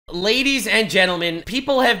Ladies and gentlemen,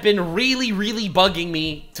 people have been really bugging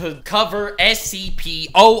me to cover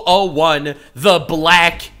SCP-001, the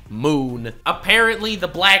Black Moon. Apparently, the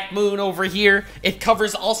Black Moon over here, it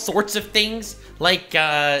covers all sorts of things, like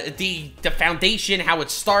the foundation, how it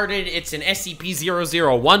started. It's an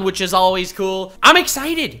SCP-001, which is always cool. I'm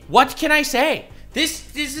excited. What can I say?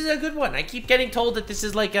 This is a good one. I keep getting told that this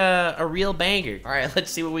is like a real banger. All right,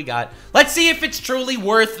 let's see what we got. Let's see if it's truly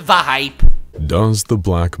worth the hype. Does the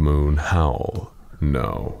Black Moon howl?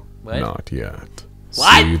 No, not yet.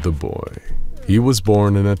 What? See the boy. He was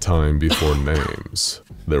born in a time before names.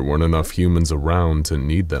 There weren't enough humans around to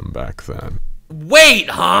need them back then. Wait,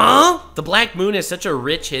 huh? The Black Moon has such a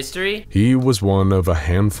rich history? He was one of a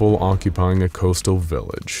handful occupying a coastal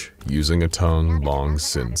village, using a tongue long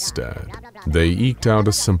since dead. They eked out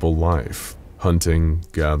a simple life, hunting,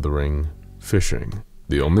 gathering, fishing.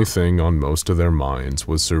 The only thing on most of their minds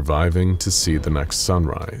was surviving to see the next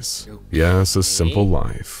sunrise. Yes, a simple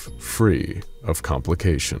life, free of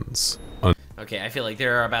complications. Okay, I feel like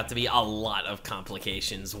there are about to be a lot of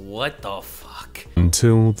complications. What the fuck?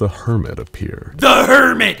 Until the Hermit appeared. The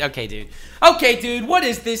Hermit! Okay, dude. Okay, dude, what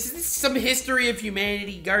is this? Is this some history of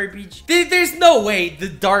humanity garbage? There's no way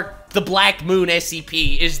the Black Moon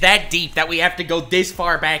SCP is that deep that we have to go this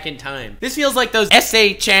far back in time. This feels like those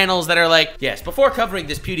essay channels that are like, yes, before covering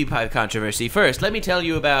this PewDiePie controversy, first, let me tell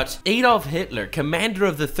you about Adolf Hitler, commander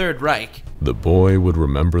of the Third Reich. The boy would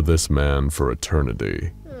remember this man for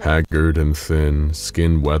eternity. Haggard and thin,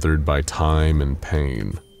 skin weathered by time and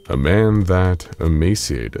pain. A man that,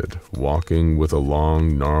 emaciated, walking with a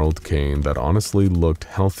long, gnarled cane that honestly looked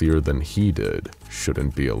healthier than he did,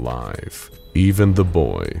 shouldn't be alive. Even the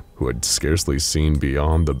boy, who had scarcely seen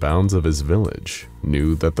beyond the bounds of his village,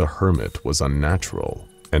 knew that the Hermit was unnatural,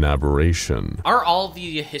 an aberration. Are all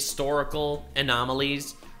the historical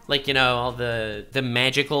anomalies, like, you know, all the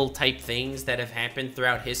magical type things that have happened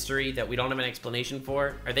throughout history that we don't have an explanation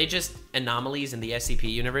for, are they just anomalies in the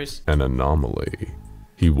SCP universe? An anomaly.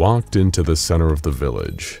 He walked into the center of the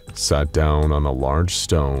village, sat down on a large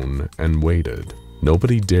stone, and waited.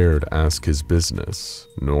 Nobody dared ask his business,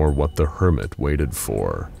 nor what the Hermit waited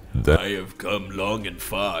for. I have come long and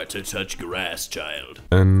far to touch grass, child.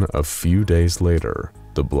 Then, a few days later,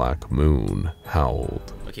 the Black Moon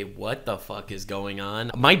howled. Okay, what the fuck is going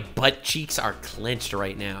on? My butt cheeks are clenched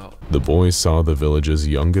right now. The boy saw the village's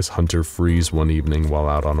youngest hunter freeze one evening while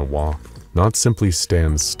out on a walk. Not simply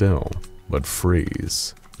stand still, but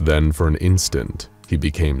freeze. Then, for an instant, he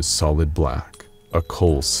became solid black, a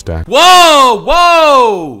coal stack. Whoa!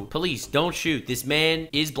 Whoa! Police, don't shoot. This man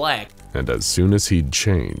is black. And as soon as he'd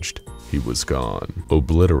changed, he was gone,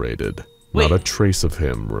 obliterated. Wait. Not a trace of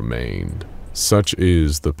him remained. Such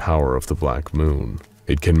is the power of the Black Moon.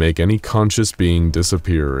 It can make any conscious being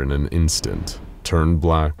disappear in an instant, turn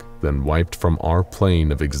black, then wiped from our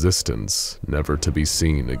plane of existence, never to be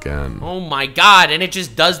seen again. Oh my god, and it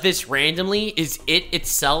just does this randomly? Is it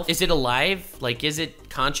itself, is it alive? Like, is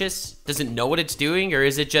it conscious? Does it know what it's doing? Or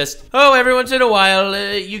is it just, oh, every once in a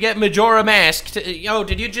while, you get Majora masked. Oh,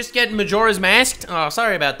 did you just get Majora's masked? Oh,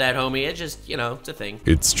 sorry about that, homie. It just, you know, it's a thing.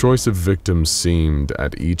 Its choice of victims seemed,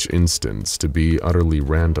 at each instance, to be utterly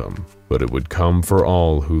random, but it would come for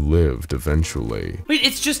all who lived eventually. Wait,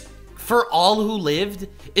 it's just for all who lived?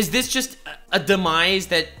 Is this just a demise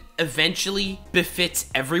that eventually befits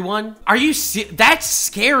everyone? Are you that's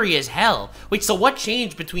scary as hell. Wait, so what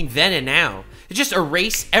changed between then and now? It just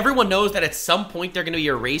erased, everyone knows that at some point they're gonna be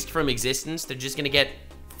erased from existence. They're just gonna get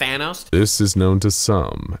Thanos. This is known to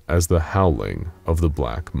some as the howling of the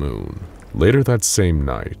Black Moon. Later that same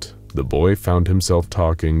night, the boy found himself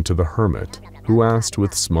talking to the Hermit, who asked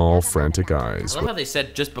with small, frantic eyes. I love how they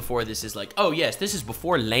said just before this is like, oh yes, this is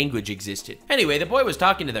before language existed. Anyway, the boy was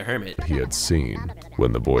talking to the Hermit. He had seen.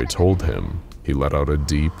 When the boy told him, he let out a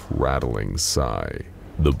deep, rattling sigh.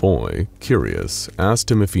 The boy, curious,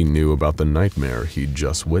 asked him if he knew about the nightmare he'd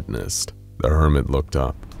just witnessed. The Hermit looked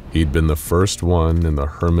up. He'd been the first one in the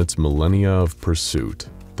Hermit's millennia of pursuit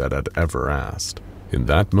that had ever asked. In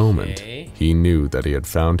that moment, he knew that he had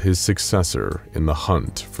found his successor in the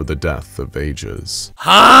hunt for the death of ages.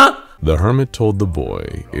 Huh? The Hermit told the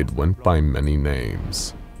boy it went by many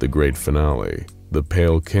names. The Great Finale, the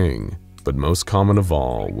Pale King, but most common of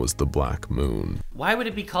all was the Black Moon. Why would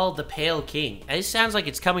it be called the Pale King? It sounds like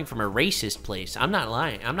it's coming from a racist place. I'm not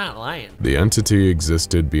lying. I'm not lying. The entity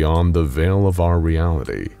existed beyond the veil of our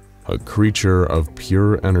reality, a creature of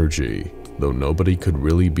pure energy, though nobody could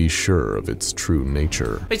really be sure of its true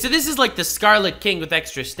nature. Wait, so this is like the Scarlet King with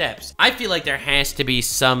extra steps. I feel like there has to be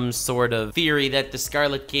some sort of theory that the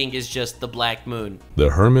Scarlet King is just the Black Moon. The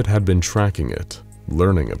Hermit had been tracking it,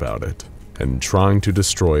 learning about it, and trying to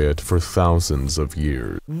destroy it for thousands of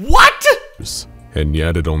years. What? And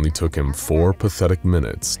yet it only took him 4 pathetic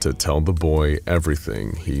minutes to tell the boy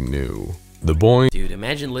everything he knew. The boy— Dude,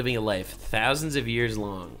 imagine living a life thousands of years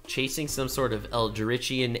long, chasing some sort of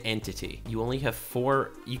Eldritchian entity. You only have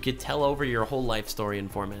 4, you could tell over your whole life story in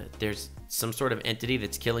 4 minutes. There's some sort of entity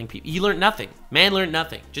that's killing people. You learned nothing. Man learned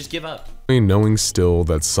nothing. Just give up. knowing still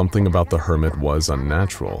that something about the hermit was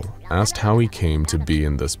unnatural, asked how he came to be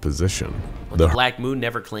in this position. The Black Moon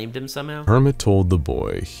never claimed him somehow? Hermit told the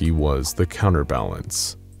boy he was the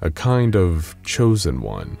counterbalance, a kind of chosen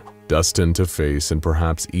one, destined to face and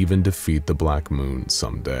perhaps even defeat the Black Moon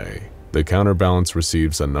someday. The counterbalance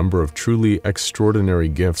receives a number of truly extraordinary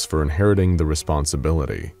gifts for inheriting the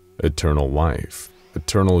responsibility: eternal life,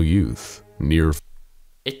 eternal youth, near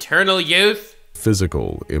eternal youth,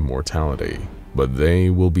 physical immortality. But they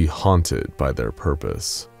will be haunted by their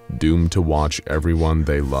purpose, doomed to watch everyone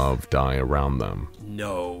they love die around them.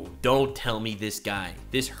 No, don't tell me this guy,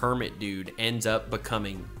 this hermit dude, ends up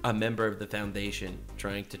becoming a member of the Foundation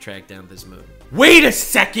trying to track down this moon. Wait a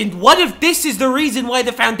second, what if this is the reason why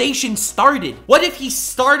the Foundation started? What if he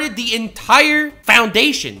started the entire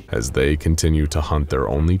Foundation? As they continue to hunt their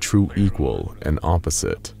only true equal and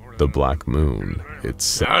opposite, the Black Moon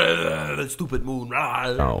itself. The stupid moon.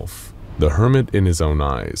 The hermit in his own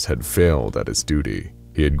eyes had failed at his duty.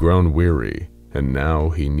 He had grown weary, and now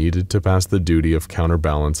he needed to pass the duty of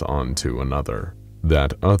counterbalance on to another.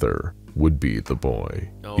 That other would be the boy.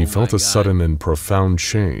 He felt a sudden and profound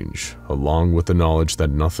change, along with the knowledge that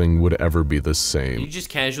nothing would ever be the same. Did you just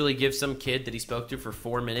casually give some kid that he spoke to for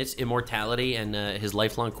 4 minutes immortality and his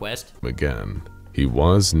lifelong quest? Again, he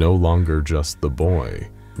was no longer just the boy.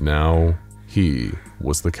 Now, he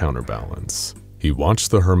was the counterbalance. He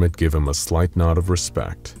watched the hermit give him a slight nod of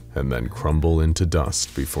respect, and then crumble into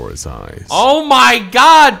dust before his eyes. Oh my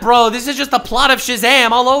god, bro, this is just the plot of Shazam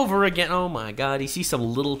all over again. Oh my god, he sees some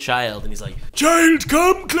little child and he's like, "Child,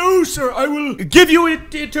 come closer, I will give you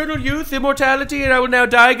eternal youth, immortality, and I will now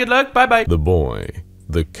die, good luck, bye-bye." The boy,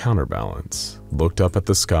 the counterbalance, looked up at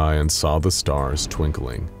the sky and saw the stars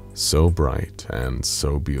twinkling, so bright and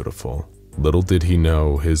so beautiful. Little did he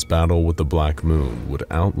know his battle with the Black Moon would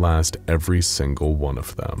outlast every single one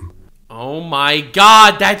of them. Oh my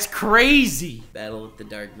god, that's crazy! Battle with the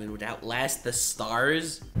Dark Moon would outlast the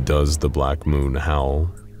stars? Does the Black Moon howl?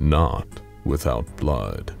 Not without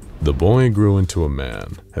blood. The boy grew into a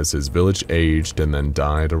man as his village aged and then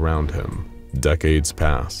died around him. Decades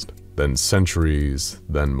passed, then centuries,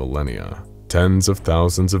 then millennia. Tens of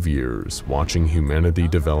thousands of years watching humanity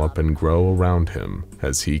develop and grow around him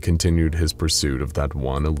as he continued his pursuit of that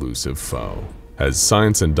one elusive foe. As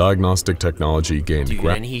science and diagnostic technology gained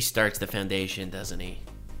and he starts the Foundation, doesn't he?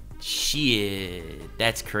 Shit,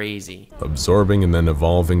 that's crazy. Absorbing and then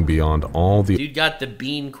evolving beyond all the— Dude got the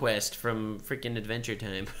bean quest from freaking Adventure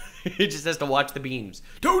Time. He just has to watch the beans.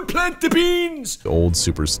 Don't plant the beans! Old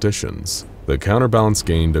superstitions, the counterbalance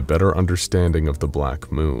gained a better understanding of the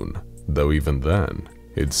Black Moon. Though even then,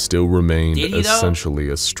 it still remained essentially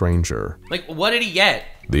a stranger. Like, what did he get?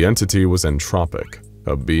 The entity was entropic,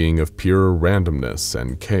 a being of pure randomness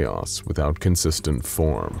and chaos without consistent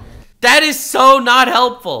form. That is so not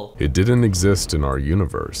helpful! It didn't exist in our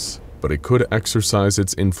universe, but it could exercise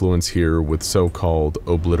its influence here with so-called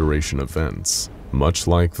obliteration events, much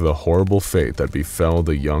like the horrible fate that befell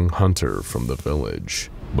the young hunter from the village.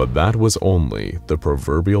 But that was only the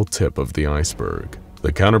proverbial tip of the iceberg.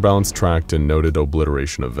 The counterbalance tracked and noted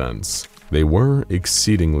obliteration events. They were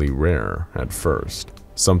exceedingly rare at first,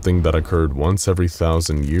 something that occurred once every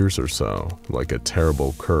 1,000 years or so, like a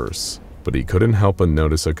terrible curse. But he couldn't help but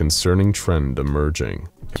notice a concerning trend emerging.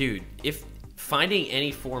 Dude, if finding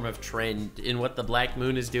any form of trend in what the Black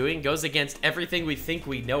Moon is doing goes against everything we think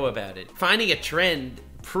we know about it, finding a trend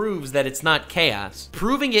proves that it's not chaos.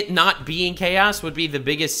 Proving it not being chaos would be the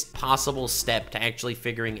biggest possible step to actually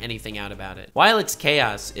figuring anything out about it. While it's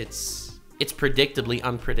chaos, it's predictably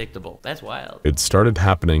unpredictable. That's wild. It started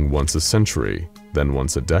happening once a century, then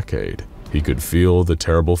once a decade. He could feel the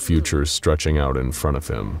terrible future stretching out in front of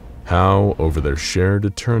him. How, over their shared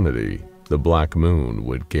eternity, the Black Moon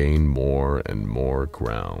would gain more and more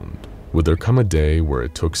ground. Would there come a day where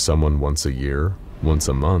it took someone once a year, once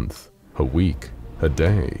a month, a week, a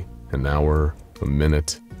day, an hour, a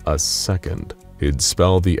minute, a second? It'd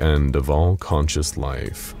spell the end of all conscious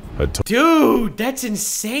life. Dude, that's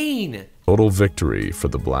insane! Total victory for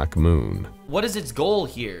the Black Moon. What is its goal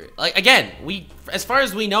here? Like, again, as far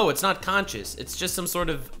as we know, it's not conscious. It's just some sort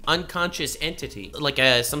of unconscious entity, like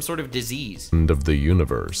some sort of disease. End of the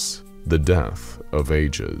universe, the death of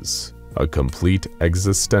ages. a complete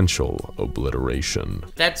existential obliteration.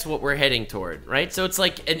 That's what we're heading toward, right? So it's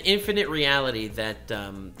like an infinite reality that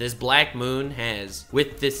this black moon has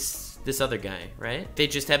with this other guy, right? They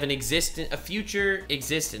just have a future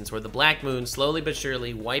existence where the black moon slowly but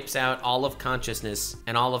surely wipes out all of consciousness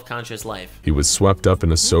and all of conscious life. He was swept up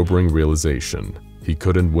in a sobering realization. He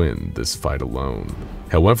couldn't win this fight alone.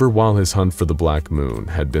 However, while his hunt for the black moon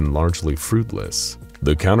had been largely fruitless,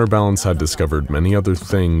 the counterbalance had discovered many other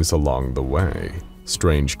things along the way.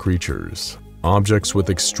 Strange creatures, objects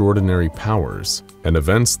with extraordinary powers, and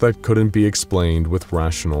events that couldn't be explained with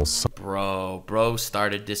rational Bro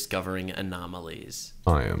started discovering anomalies.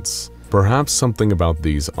 science. Perhaps something about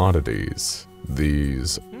these oddities,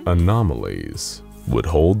 these anomalies, would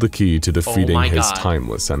hold the key to defeating his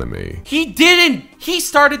timeless enemy. He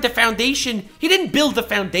started the foundation. He didn't build the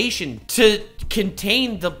foundation to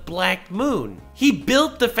contain the black moon. He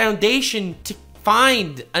built the foundation to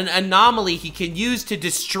find an anomaly he can use to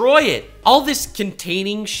destroy it. All this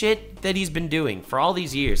containing shit that he's been doing for all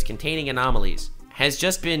these years, containing anomalies, has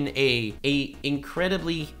just been a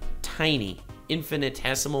incredibly tiny,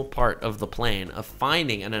 infinitesimal part of the plan of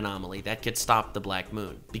finding an anomaly that could stop the black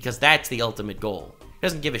moon, because that's the ultimate goal. He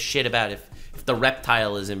doesn't give a shit about if the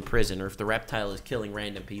reptile is in prison or if the reptile is killing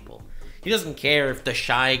random people. He doesn't care if the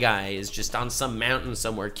shy guy is just on some mountain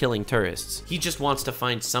somewhere killing tourists. He just wants to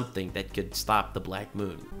find something that could stop the black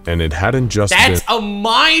moon. And it hadn't just That's a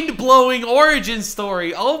mind-blowing origin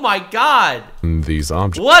story. Oh my god. These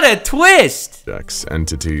objects. What a twist.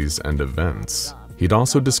 Entities, and events. He'd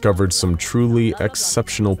also discovered some truly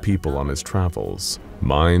exceptional people on his travels.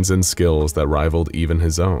 Minds and skills that rivaled even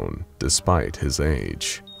his own, despite his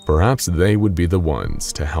age. Perhaps they would be the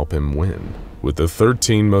ones to help him win. With the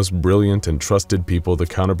 13 most brilliant and trusted people the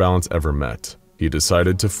Counterbalance ever met, he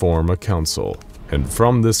decided to form a council. And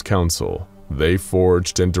from this council, they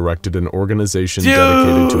forged and directed an organization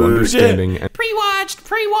dedicated to understanding and pre-watched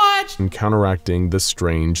and counteracting the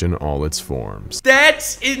strange in all its forms.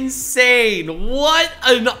 That's insane. What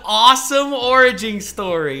an awesome origin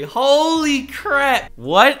story. Holy crap.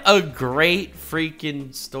 What a great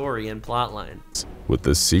freaking story and plotline. With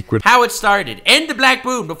the secret how it started. End the black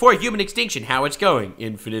moon before human extinction. How it's going.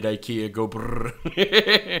 Infinite IKEA go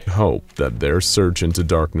brrr. hope that their search into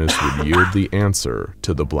darkness would yield the answer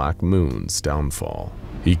to the black moon's downfall.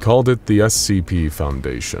 He called it the SCP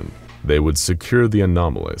Foundation. They would secure the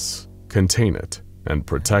anomalous, contain it, and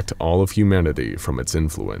protect all of humanity from its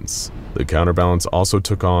influence. The Counterbalance also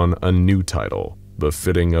took on a new title,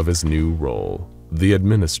 befitting of his new role, the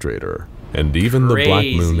Administrator. And even the Black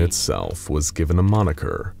Moon itself was given a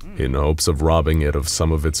moniker, in hopes of robbing it of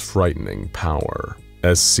some of its frightening power.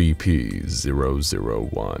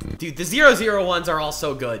 SCP-001. Dude, the 001s are all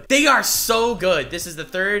so good. They are so good. This is the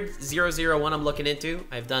third 001 I'm looking into.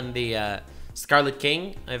 I've done the Scarlet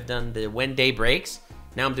King. I've done the When Day Breaks.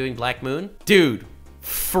 Now I'm doing Black Moon. Dude,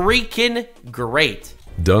 freaking great.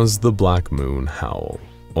 Does the Black Moon howl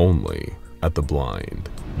only at the blind?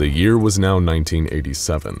 The year was now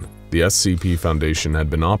 1987. The SCP Foundation had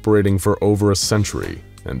been operating for over a century,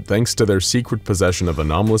 and thanks to their secret possession of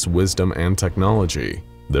anomalous wisdom and technology,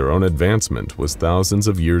 their own advancement was thousands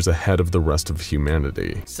of years ahead of the rest of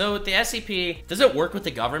humanity. So the SCP, does it work with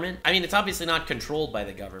the government? I mean, it's obviously not controlled by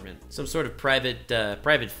the government. Some sort of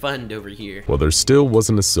private fund over here. Well, there still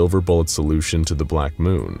wasn't a silver bullet solution to the Black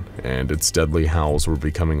Moon, and its deadly howls were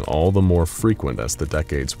becoming all the more frequent as the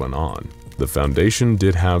decades went on. The Foundation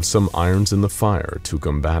did have some irons in the fire to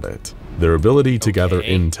combat it. Their ability to gather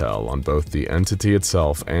intel on both the entity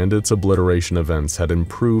itself and its obliteration events had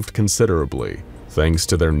improved considerably, thanks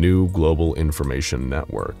to their new global information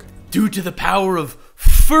network. Due to the power of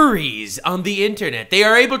furries on the internet, they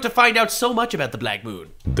are able to find out so much about the Black Moon.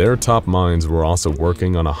 Their top minds were also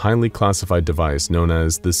working on a highly classified device known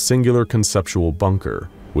as the Singular Conceptual Bunker,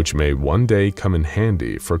 which may one day come in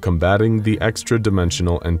handy for combating the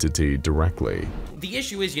extra-dimensional entity directly. The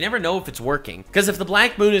issue is you never know if it's working, because if the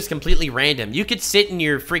Black Moon is completely random, you could sit in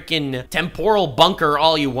your freaking temporal bunker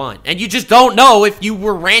all you want, and you just don't know if you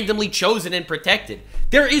were randomly chosen and protected.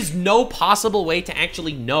 There is no possible way to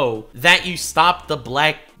actually know that you stopped the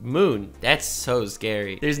Black Moon. That's so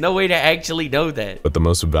scary. There's no way to actually know that. But the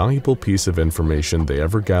most valuable piece of information they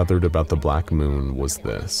ever gathered about the Black Moon was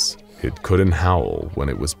this. It couldn't howl when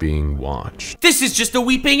it was being watched. This is just a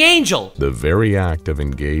weeping angel! The very act of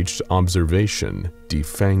engaged observation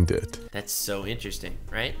defanged it. That's so interesting,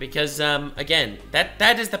 right? Because, again,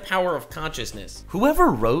 that is the power of consciousness. Whoever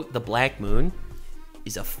wrote the Black Moon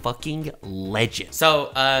is a fucking legend.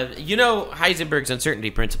 So, you know Heisenberg's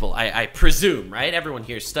uncertainty principle, I presume, right? Everyone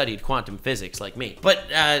here studied quantum physics like me. But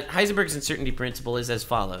Heisenberg's uncertainty principle is as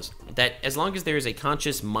follows, that as long as there is a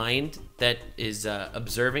conscious mind that is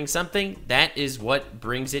observing something, that is what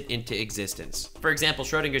brings it into existence. For example,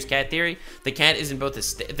 Schrodinger's cat theory, the cat is in both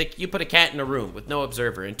you put a cat in a room with no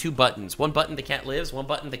observer and 2 buttons. One button, the cat lives, one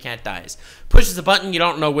button, the cat dies. Pushes a button, you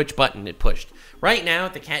don't know which button it pushed. Right now,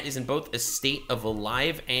 the cat is in both a state of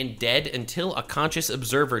alive and dead until a conscious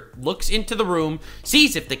observer looks into the room,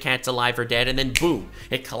 sees if the cat's alive or dead, and then boom,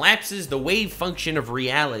 it collapses the wave function of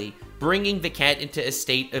reality, bringing the cat into a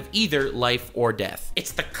state of either life or death.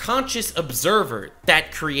 It's the conscious observer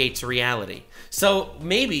that creates reality. So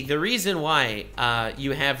maybe the reason why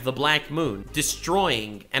you have the Black Moon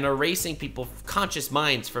destroying and erasing people's conscious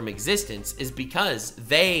minds from existence is because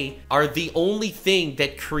they are the only thing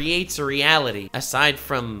that creates a reality aside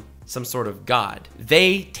from some sort of God.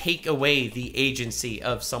 They take away the agency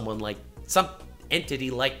of someone like some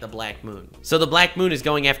entity like the Black Moon. So the Black Moon is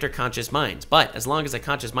going after conscious minds, but as long as a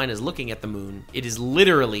conscious mind is looking at the moon, it is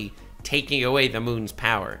literally taking away the moon's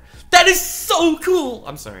power. That is so cool!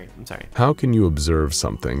 I'm sorry. How can you observe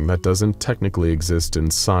something that doesn't technically exist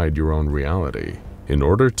inside your own reality? In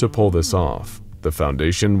order to pull this off, the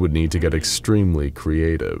Foundation would need to get extremely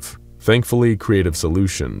creative. Thankfully, creative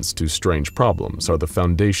solutions to strange problems are the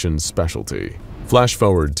Foundation's specialty. Flash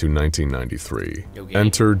forward to 1993. Okay.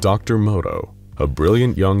 Enter Dr. Moto, a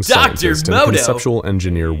brilliant young scientist and conceptual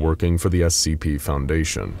engineer working for the SCP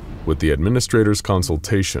Foundation. With the administrator's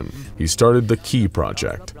consultation, he started the Key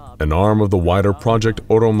Project, an arm of the wider Project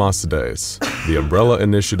Oromasdes, the umbrella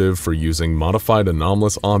initiative for using modified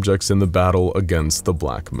anomalous objects in the battle against the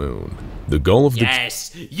Black Moon. The goal of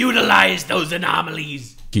the Utilize those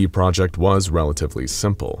anomalies! Key Project was relatively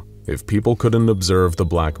simple. If people couldn't observe the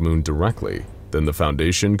Black Moon directly, then the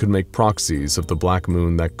Foundation could make proxies of the Black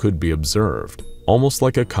Moon that could be observed, almost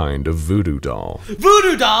like a kind of voodoo doll.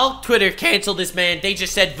 Voodoo doll? Twitter canceled this man. They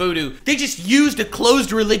just said voodoo. They just used a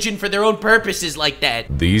closed religion for their own purposes like that.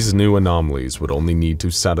 These new anomalies would only need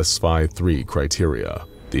to satisfy 3 criteria: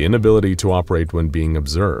 the inability to operate when being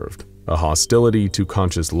observed, a hostility to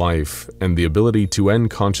conscious life, and the ability to end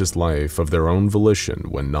conscious life of their own volition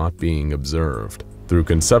when not being observed. Through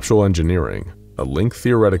conceptual engineering, a link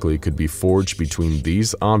theoretically could be forged between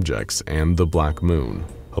these objects and the Black Moon,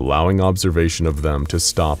 allowing observation of them to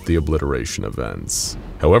stop the obliteration events.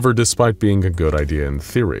 However, despite being a good idea in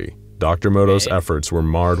theory, Dr. Moto's efforts were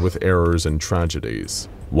marred with errors and tragedies.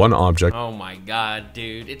 One object— oh my god,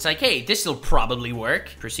 dude. It's like, hey, this'll probably work.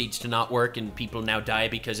 Proceeds to not work and people now die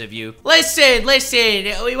because of you. Listen,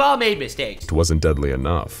 we've all made mistakes. wasn't deadly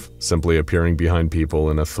enough, simply appearing behind people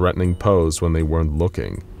in a threatening pose when they weren't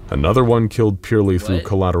looking. Another one killed purely through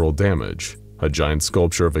collateral damage, a giant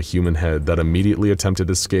sculpture of a human head that immediately attempted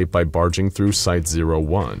escape by barging through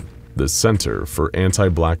Site-01, the center for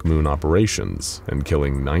anti-Black Moon operations, and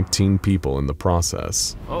killing 19 people in the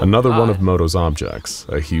process. Another one of Moto's objects,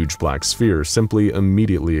 a huge black sphere, simply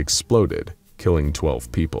immediately exploded, killing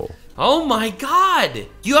 12 people. Oh my god!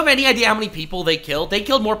 Do you have any idea how many people they killed? They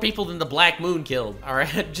killed more people than the Black Moon killed.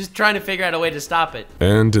 Alright, just trying to figure out a way to stop it.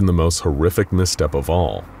 And in the most horrific misstep of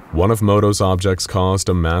all, one of Moto's objects caused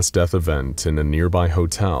a mass death event in a nearby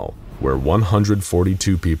hotel, where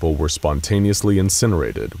 142 people were spontaneously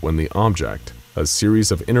incinerated when the object, a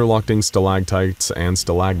series of interlocking stalactites and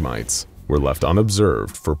stalagmites, were left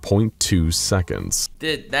unobserved for 0.2 seconds.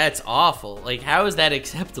 That's awful. Like, how is that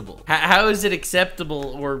acceptable? How is it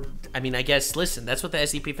acceptable? Or, I mean, I guess, listen, that's what the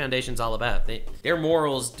SCP Foundation's all about. Their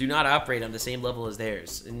morals do not operate on the same level as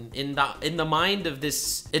theirs. In the mind of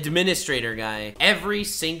this administrator guy, every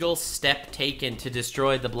single step taken to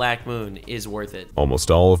destroy the Black Moon is worth it. Almost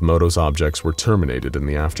all of Moto's objects were terminated in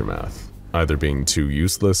the aftermath, either being too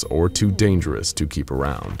useless or too dangerous to keep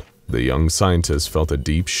around. The young scientist felt a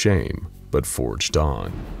deep shame, but forged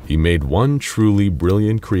on. He made one truly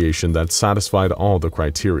brilliant creation that satisfied all the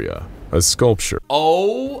criteria: a sculpture.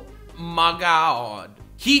 Oh my god.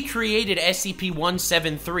 He created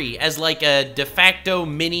SCP-173 as like a de facto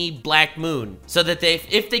mini Black Moon, so that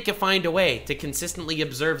if they could find a way to consistently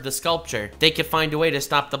observe the sculpture, they could find a way to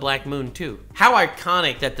stop the Black Moon too. How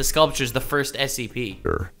ironic that the sculpture's the first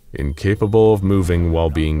SCP. Incapable of moving while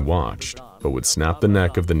being watched, but would snap the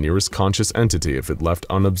neck of the nearest conscious entity if it left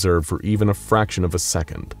unobserved for even a fraction of a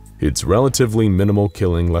second. Its relatively minimal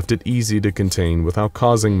killing left it easy to contain without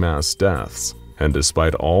causing mass deaths, and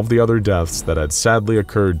despite all of the other deaths that had sadly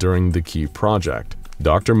occurred during the Key Project,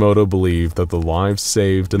 Dr. Moto believed that the lives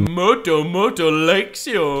saved in the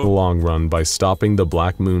long run by stopping the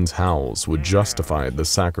Black Moon's howls would justify the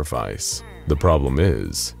sacrifice. The problem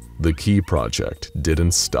is, the Key Project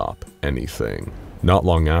didn't stop anything. Not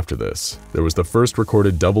long after this, there was the first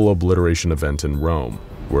recorded double obliteration event in Rome,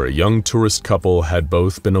 where a young tourist couple had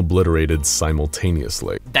both been obliterated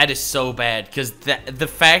simultaneously. That is so bad, because the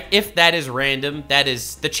fact, if that is random,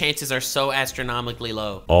 the chances are so astronomically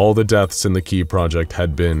low. All the deaths in the Key Project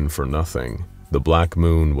had been for nothing. The Black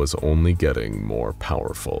Moon was only getting more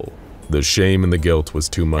powerful. The shame and the guilt was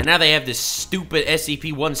too much. And now they have this stupid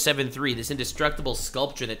SCP-173, this indestructible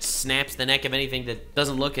sculpture that snaps the neck of anything that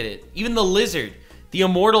doesn't look at it. Even the lizard, the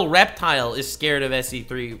immortal reptile, is scared of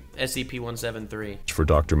SCP-173. For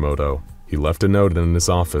Dr. Moto, he left a note in his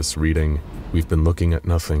office reading, "We've been looking at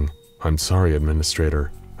nothing. I'm sorry,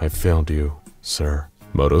 Administrator. I failed you, sir."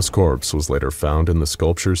 Moto's corpse was later found in the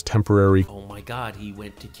sculpture's temporary— Oh my god, he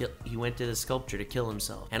went to the sculpture to kill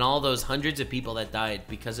himself. And all those hundreds of people that died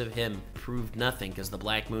because of him proved nothing because the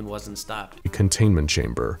Black Moon wasn't stopped. containment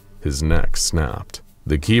chamber. His neck snapped.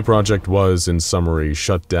 The Key Project was, in summary,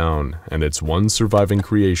 shut down, and its one surviving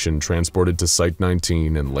creation transported to Site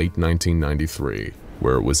 19 in late 1993,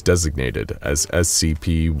 where it was designated as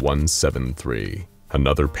SCP-173.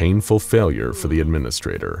 Another painful failure for the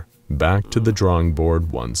Administrator. Back to the drawing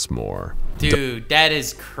board once more. Dude, that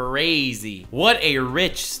is crazy. What a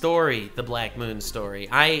rich story, the Black Moon story.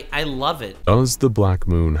 I love it. Does the Black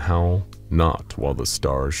Moon howl? Not while the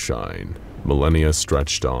stars shine. Millennia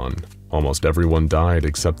stretched on. Almost everyone died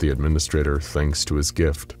except the Administrator thanks to his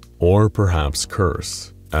gift. Or perhaps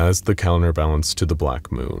curse, as the counterbalance to the Black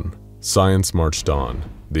Moon. Science marched on.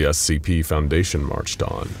 The SCP Foundation marched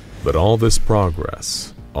on. But all this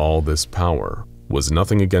progress, all this power, was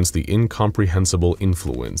nothing against the incomprehensible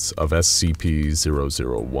influence of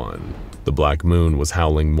SCP-001. The Black Moon was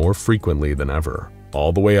howling more frequently than ever,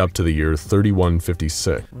 all the way up to the year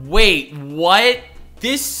 3156. Wait, what?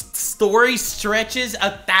 This story stretches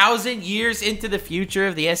 1,000 years into the future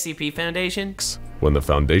of the SCP Foundation? When the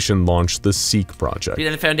Foundation launched the SEEK project.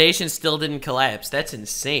 The Foundation still didn't collapse. That's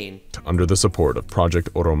insane. Under the support of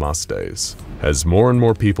Project Oromastes. As more and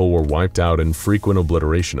more people were wiped out in frequent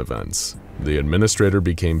obliteration events, the Administrator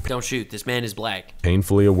became— Don't shoot, this man is black.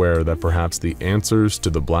 Painfully aware that perhaps the answers to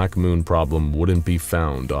the Black Moon problem wouldn't be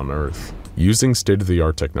found on Earth. Using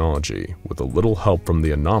state-of-the-art technology, with a little help from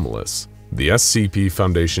the anomalous, the SCP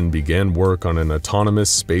Foundation began work on an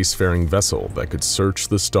autonomous spacefaring vessel that could search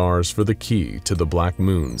the stars for the key to the Black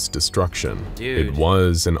Moon's destruction. Dude. It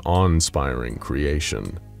was an awe-inspiring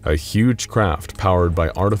creation. A huge craft powered by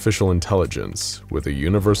artificial intelligence with a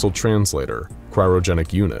universal translator,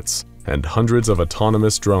 cryogenic units, and hundreds of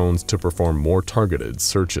autonomous drones to perform more targeted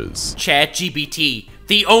searches. ChatGPT,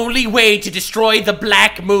 the only way to destroy the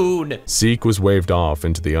Black Moon! SEEK was waved off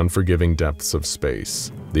into the unforgiving depths of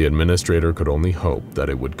space. The Administrator could only hope that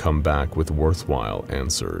it would come back with worthwhile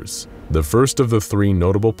answers. The first of the three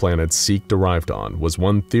notable planets SEEK arrived on was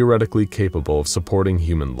one theoretically capable of supporting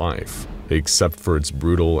human life, except for its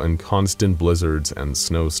brutal and constant blizzards and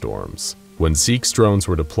snowstorms. When SEEK's drones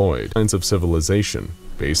were deployed, signs of civilization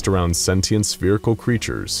based around sentient spherical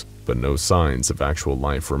creatures, but no signs of actual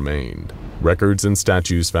life remained. Records and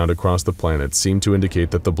statues found across the planet seem to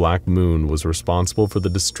indicate that the Black Moon was responsible for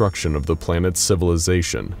the destruction of the planet's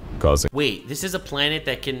civilization, causing— Wait, this is a planet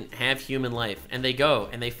that can have human life, and they go,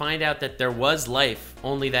 and they find out that there was life,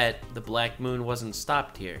 only that the Black Moon wasn't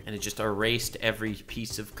stopped here, and it just erased every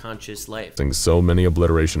piece of conscious life. So many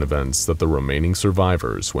obliteration events that the remaining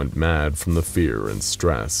survivors went mad from the fear and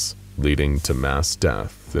stress, leading to mass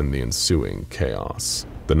death in the ensuing chaos.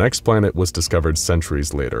 The next planet was discovered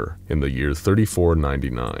centuries later, in the year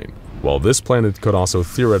 3499. While this planet could also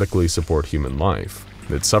theoretically support human life,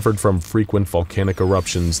 it suffered from frequent volcanic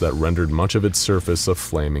eruptions that rendered much of its surface a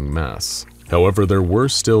flaming mess. However, there were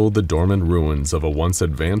still the dormant ruins of a once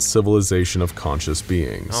advanced civilization of conscious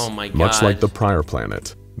beings. Oh my god. Much like the prior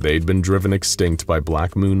planet, they'd been driven extinct by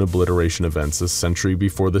Black Moon obliteration events a century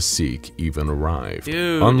before the SEEK even arrived.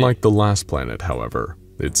 Dude. Unlike the last planet, however,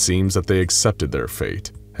 it seems that they accepted their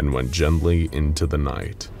fate and went gently into the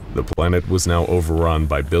night. The planet was now overrun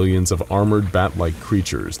by billions of armored bat-like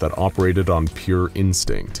creatures that operated on pure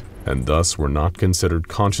instinct, and thus were not considered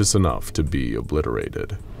conscious enough to be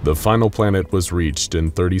obliterated. The final planet was reached in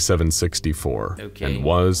 3764, and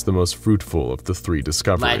was the most fruitful of the three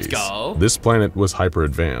discoveries. Let's go. This planet was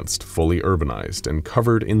hyper-advanced, fully urbanized, and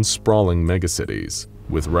covered in sprawling megacities,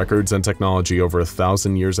 with records and technology over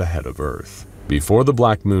 1,000 years ahead of Earth. Before the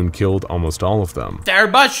Black Moon killed almost all of them, They're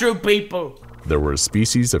mushroom people! there were a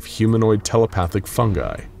species of humanoid telepathic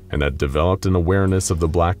fungi, and had developed an awareness of the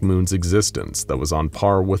Black Moon's existence that was on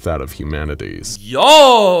par with that of humanity's.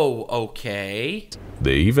 Yo! Okay.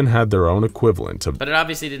 They even had their own equivalent of— But it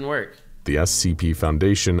obviously didn't work. the SCP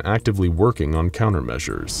Foundation actively working on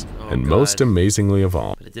countermeasures. And God. most amazingly of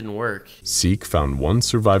all, But it didn't work. Seek found one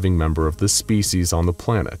surviving member of the species on the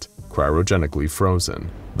planet, cryogenically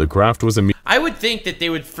frozen. The craft was I would think that they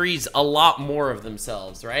would freeze a lot more of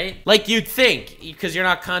themselves, right? Like, you'd think, because you're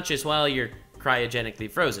not conscious while you're cryogenically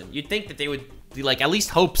frozen. You'd think that they would be like, at least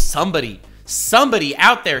hope somebody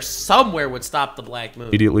out there somewhere would stop the Black Moon.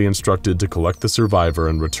 Immediately instructed to collect the survivor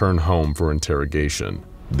and return home for interrogation.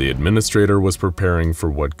 The administrator was preparing for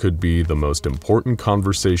what could be the most important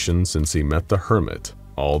conversation since he met the hermit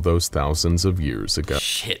all those thousands of years ago.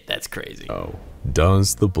 Shit, that's crazy.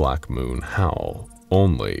 Does the Black Moon howl?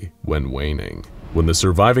 Only when waning. When the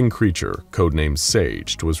surviving creature, codenamed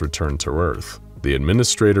Saged, was returned to Earth, the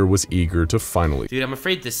administrator was eager to finally— Dude, I'm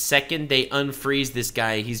afraid the second they unfreeze this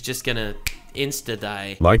guy, he's just gonna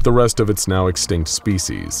insta-die. Like the rest of its now extinct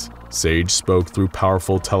species, Sage spoke through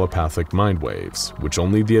powerful telepathic mind waves, which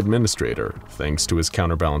only the administrator, thanks to his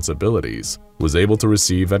counterbalance abilities, was able to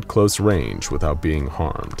receive at close range without being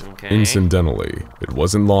harmed. Incidentally, it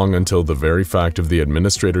wasn't long until the very fact of the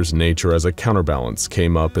administrator's nature as a counterbalance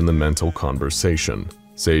came up in the mental conversation.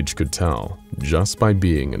 Sage could tell, just by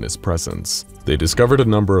being in his presence. They discovered a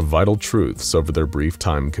number of vital truths over their brief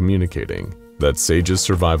time communicating. That Sage's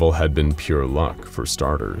survival had been pure luck, for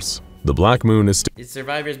starters. The Black Moon is His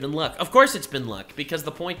survivor's been luck. Of course it's been luck, because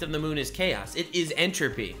the point of the moon is chaos. It is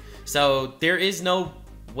entropy. So there is no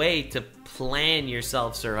way to plan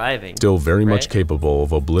yourself surviving. Still very much capable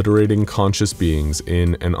of obliterating conscious beings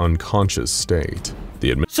in an unconscious state.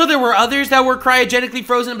 So there were others that were cryogenically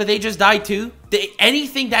frozen, but they just died too?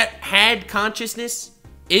 Anything that had consciousness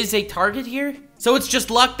is a target here? So it's just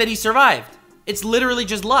luck that he survived. It's literally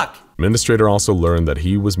just luck. Administrator also learned that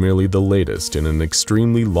he was merely the latest in an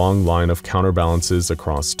extremely long line of counterbalances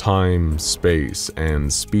across time, space,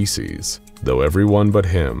 and species. Though everyone but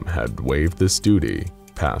him had waived this duty,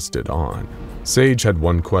 passed it on. Sage had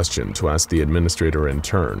one question to ask the administrator in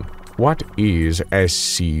turn. What is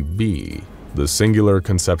SCB? The singular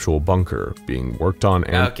conceptual bunker being worked on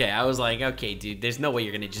and— Okay, I was like, okay, dude, there's no way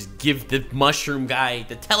you're gonna just give the mushroom guy,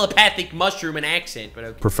 the telepathic mushroom, an accent, but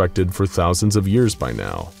okay. Perfected for thousands of years by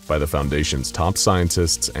now, by the Foundation's top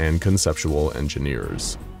scientists and conceptual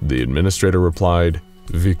engineers. The administrator replied,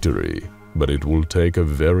 "Victory, but it will take a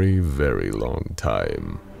very, very long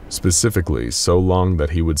time. Specifically, so long that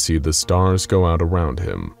he would see the stars go out around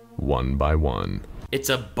him, one by one." It's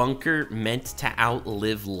a bunker meant to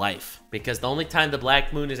outlive life, because the only time the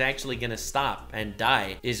Black Moon is actually gonna stop and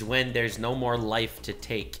die is when there's no more life to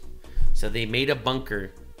take. So they made a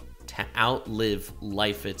bunker to outlive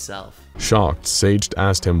life itself. Shocked, Sage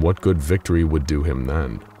asked him what good victory would do him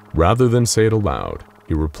then. Rather than say it aloud,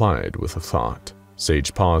 he replied with a thought.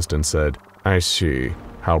 Sage paused and said, "I see.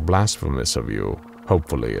 How blasphemous of you.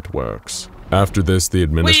 Hopefully it works." After this, the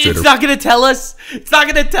administrator— Wait, it's not gonna tell us? It's not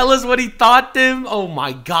gonna tell us what he thought, Tim? Oh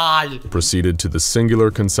my god. Proceeded to the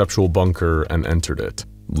singular conceptual bunker and entered it,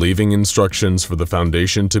 leaving instructions for the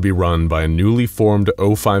Foundation to be run by a newly formed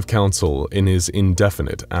O5 Council in his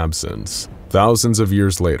indefinite absence. Thousands of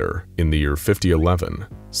years later, in the year 5011,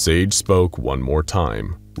 Sage spoke one more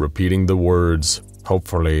time, repeating the words,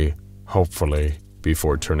 "Hopefully, hopefully,"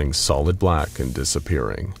 before turning solid black and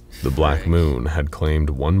disappearing. The Black Moon had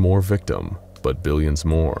claimed one more victim, but billions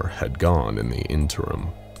more had gone in the interim.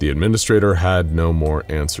 The administrator had no more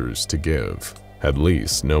answers to give. At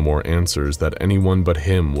least, no more answers that anyone but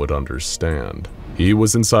him would understand. He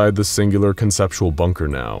was inside the singular conceptual bunker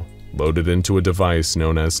now, loaded into a device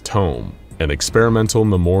known as Tome, an experimental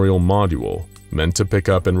memorial module meant to pick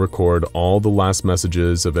up and record all the last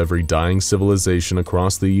messages of every dying civilization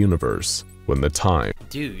across the universe when the time—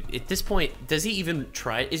 Dude, at this point, does he even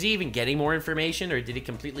try? Is he even getting more information, or did he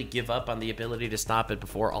completely give up on the ability to stop it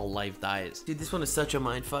before all life dies? Dude, this one is such a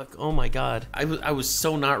mindfuck. Oh my god. I was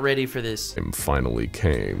so not ready for this. Finally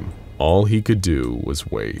came. All he could do was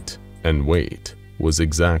wait. And wait was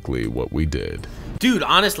exactly what we did. Dude,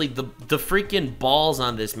 honestly, the freaking balls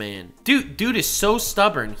on this man. Dude is so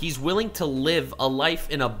stubborn. He's willing to live a life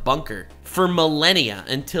in a bunker for millennia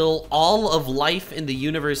until all of life in the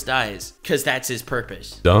universe dies, because that's his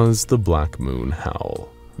purpose. Does the Black Moon howl?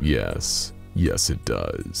 Yes. Yes, it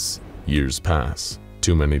does. Years pass.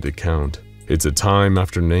 Too many to count. It's a time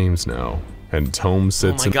after names now, and Tome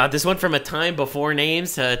sits— Oh my god, this went from a time before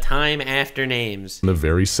names to a time after names. In the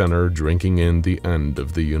very center, drinking in the end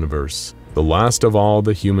of the universe. The last of all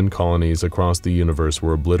the human colonies across the universe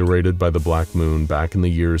were obliterated by the Black Moon back in the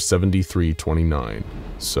year 7329.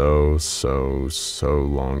 So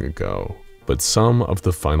long ago. But some of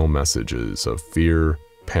the final messages of fear,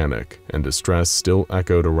 panic, and distress still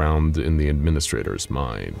echoed around in the administrator's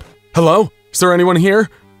mind. Hello? Is there anyone here?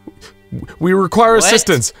 We require What?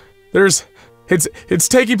 assistance. It's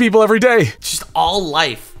taking people every day. Just all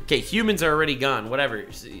life. Okay, humans are already gone,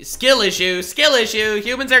 whatever. Skill issue,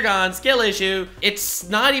 humans are gone, skill issue. It's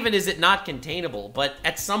not even, is it not containable, but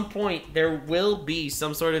at some point there will be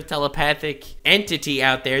some sort of telepathic entity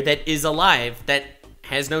out there that is alive that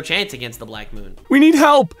has no chance against the Black Moon. We need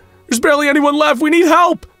help. There's barely anyone left. We need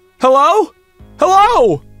help. Hello?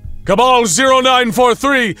 Hello? Cabal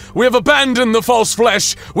 0943, we have abandoned the false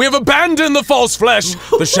flesh. We have abandoned the false flesh.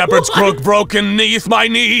 The shepherd's crook broken neath my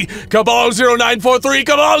knee. Cabal 0943,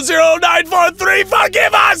 Cabal 0943,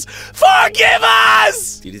 forgive us! Forgive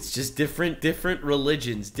us! Dude, it's just different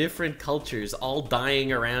religions, different cultures all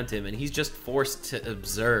dying around him, and he's just forced to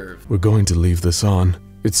observe. We're going to leave this on.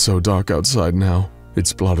 It's so dark outside now.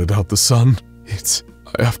 It's blotted out the sun.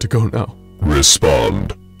 I have to go now.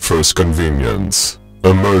 Respond. First convenience.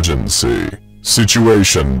 Emergency.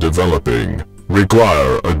 Situation developing.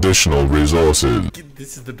 Require additional resources.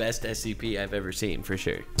 This is the best SCP I've ever seen, for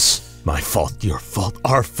sure. My fault, your fault,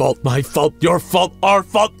 our fault, my fault, your fault, our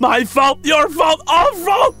fault, my fault, your fault, our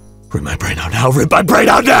fault! Rip my brain out now, rip my brain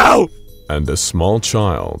out now! And a small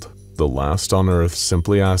child, the last on Earth,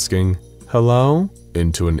 simply asking, hello?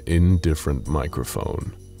 Into an indifferent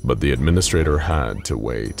microphone. But the administrator had to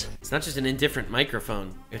wait. It's not just an indifferent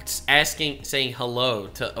microphone. It's saying hello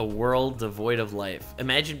to a world devoid of life.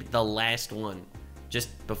 Imagine the last one, just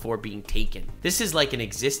before being taken. This is like an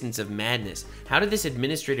existence of madness. How did this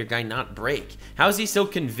administrator guy not break? How is he so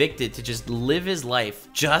convicted to just live his life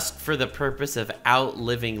just for the purpose of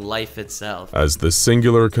outliving life itself? As the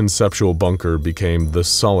singular conceptual bunker became the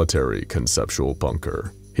solitary conceptual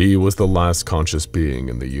bunker. He was the last conscious being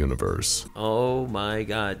in the universe. Oh my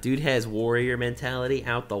god. Dude has warrior mentality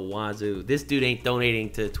out the wazoo. This dude ain't donating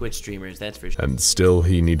to Twitch streamers, that's for sure. And still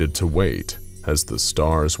he needed to wait, as the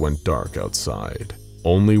stars went dark outside.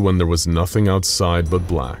 Only when there was nothing outside but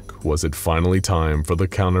black was it finally time for the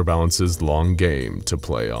counterbalance's long game to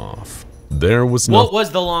play off. There was What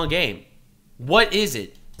was the long game? What is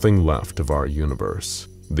it? nothing left of our universe.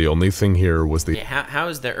 The only thing here was the how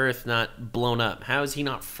is the Earth not blown up? How is he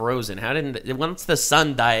not frozen? How didn't once the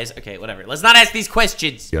sun dies? Okay, whatever. Let's not ask these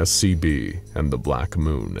questions. SCP and the Black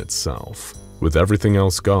Moon itself. With everything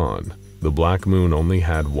else gone, the Black Moon only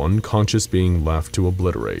had one conscious being left to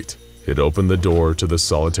obliterate. It opened the door to the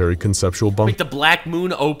solitary conceptual bunker Wait, the Black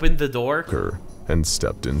Moon opened the door? and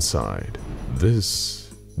stepped inside.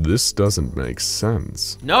 This doesn't make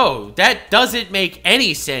sense. No, that doesn't make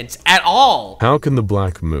any sense at all. How can the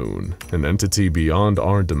Black Moon, an entity beyond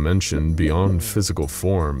our dimension, beyond physical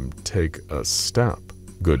form, take a step?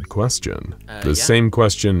 Good question. The same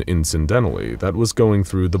question, incidentally, that was going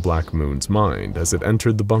through the Black Moon's mind as it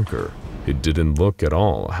entered the bunker. It didn't look at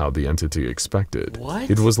all how the entity expected. What?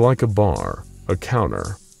 It was like a bar, a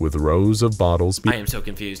counter, with rows of bottles. I am so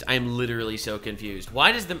confused. I am literally so confused.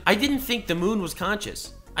 Why does I didn't think the moon was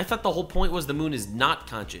conscious. I thought the whole point was the moon is not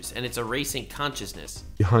conscious and it's erasing consciousness.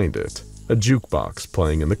 Behind it, a jukebox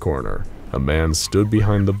playing in the corner. A man stood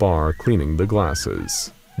behind the bar cleaning the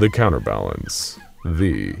glasses. The counterbalance.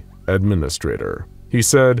 The administrator. He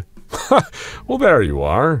said, well, there you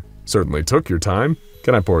are. Certainly took your time.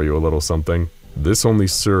 Can I pour you a little something? This only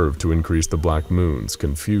served to increase the Black Moon's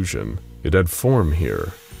confusion. It had form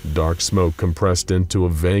here. Dark smoke compressed into a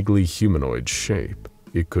vaguely humanoid shape.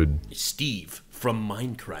 It could Steve from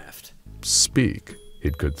Minecraft. speak.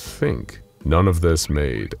 It could think. None of this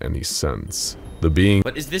made any sense. The being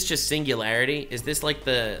But is this just singularity? Is this like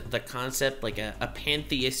the concept, like a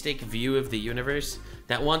pantheistic view of the universe?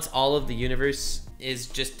 That once all of the universe is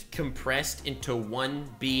just compressed into one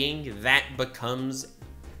being, that becomes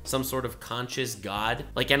some sort of conscious god?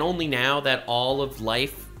 Like, and only now that all of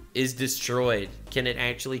life is destroyed can it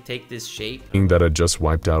actually take this shape? that had just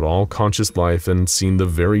wiped out all conscious life and seen the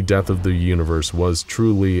very death of the universe was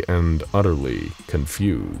truly and utterly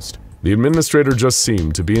confused. The administrator just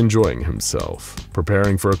seemed to be enjoying himself,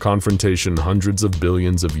 preparing for a confrontation hundreds of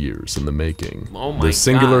billions of years in the making. Oh my The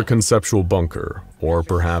singular God. conceptual bunker, or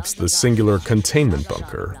perhaps the singular containment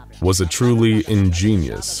bunker, was a truly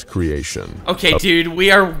ingenious creation. Okay, dude, we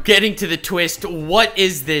are getting to the twist. What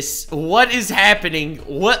is this? What is happening?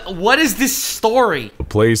 What is this story? A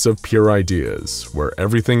place of pure ideas, where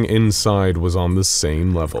everything inside was on the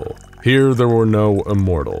same level. Here there were no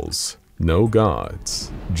immortals, no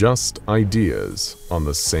gods, just ideas on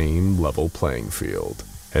the same level playing field.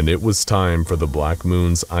 And it was time for the Black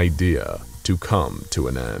Moon's idea to come to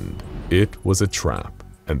an end. It was a trap,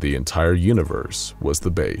 and the entire universe was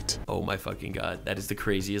the bait. Oh my fucking god, that is the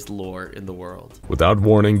craziest lore in the world. Without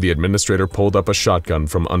warning, the administrator pulled up a shotgun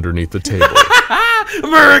from underneath the table.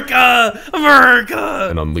 America! America!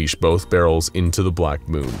 and unleashed both barrels into the Black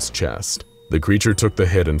Moon's chest. The creature took the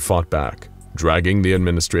hit and fought back, dragging the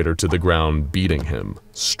administrator to the ground, beating him,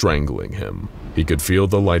 strangling him. He could feel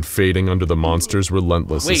the light fading under the monster's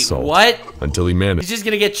relentless assault. What? Until he managed He's just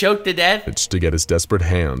gonna get choked to death? To get his desperate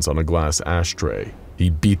hands on a glass ashtray. He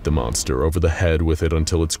beat the monster over the head with it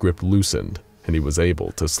until its grip loosened, and he was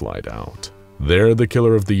able to slide out. There, the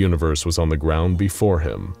killer of the universe was on the ground before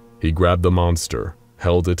him. He grabbed the monster,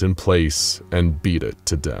 held it in place, and beat it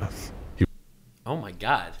to death. Oh my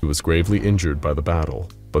god. He was gravely injured by the battle,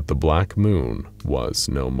 but the Black Moon was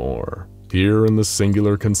no more. Here in the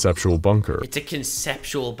singular conceptual bunker. It's a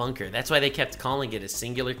conceptual bunker. That's why they kept calling it a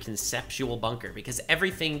singular conceptual bunker, because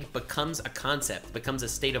everything becomes a concept, becomes a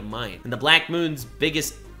state of mind. And the Black Moon's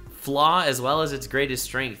biggest flaw, as well as its greatest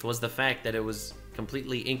strength, was the fact that it was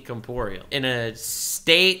completely incorporeal. In a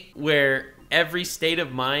state where every state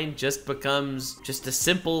of mind just becomes just a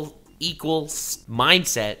simple equal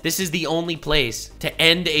mindset, this is the only place to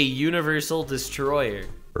end a universal destroyer.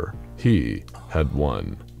 He had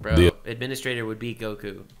won. Bro, the administrator would be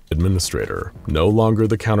Goku. Administrator, no longer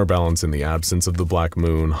the counterbalance in the absence of the Black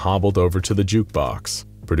Moon, hobbled over to the jukebox,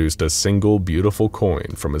 produced a single beautiful coin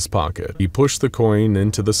from his pocket. He pushed the coin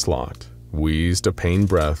into the slot, wheezed a pained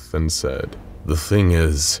breath, and said, "The thing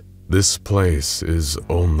is, this place is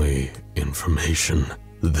only information.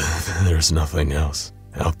 There's nothing else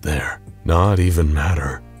out there. Not even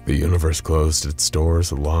matter. The universe closed its doors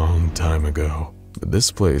a long time ago. But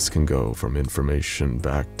this place can go from information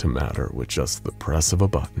back to matter with just the press of a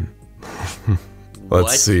button."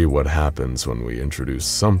 Let's see what happens when we introduce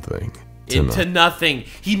something into nothing.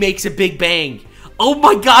 He makes a big bang. Oh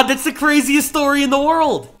my god, that's the craziest story in the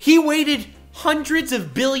world. He waited hundreds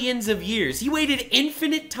of billions of years. He waited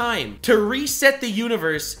infinite time to reset the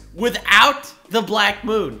universe without the Black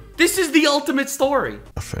Moon. This is the ultimate story.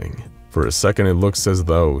 Nothing. For a second, it looks as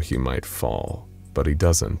though he might fall, but he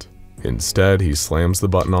doesn't. Instead, he slams the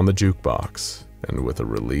button on the jukebox, and with a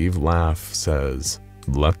relieved laugh says,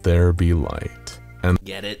 "Let there be light." And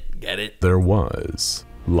get it. There was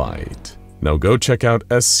light. Now go check out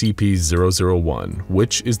SCP-001,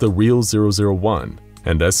 which is the real 001,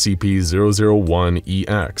 and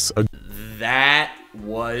SCP-001-EX. That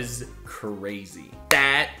was crazy.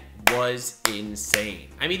 That was insane.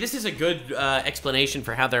 I mean, this is a good explanation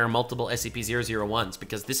for how there are multiple SCP-001s,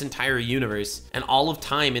 because this entire universe and all of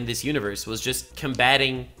time in this universe was just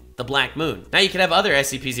combating the Black Moon. Now you could have other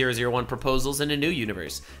SCP-001 proposals in a new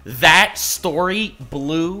universe. That story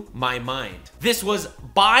blew my mind. This was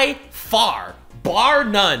by far, bar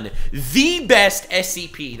none, the best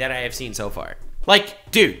SCP that I have seen so far.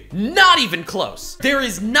 Like, dude, not even close. There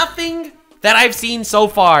is nothing that I've seen so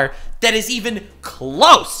far that is even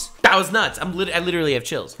close. That was nuts. I literally have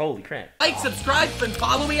chills. Holy crap. Like, subscribe, and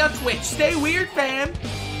follow me on Twitch. Stay weird, fam.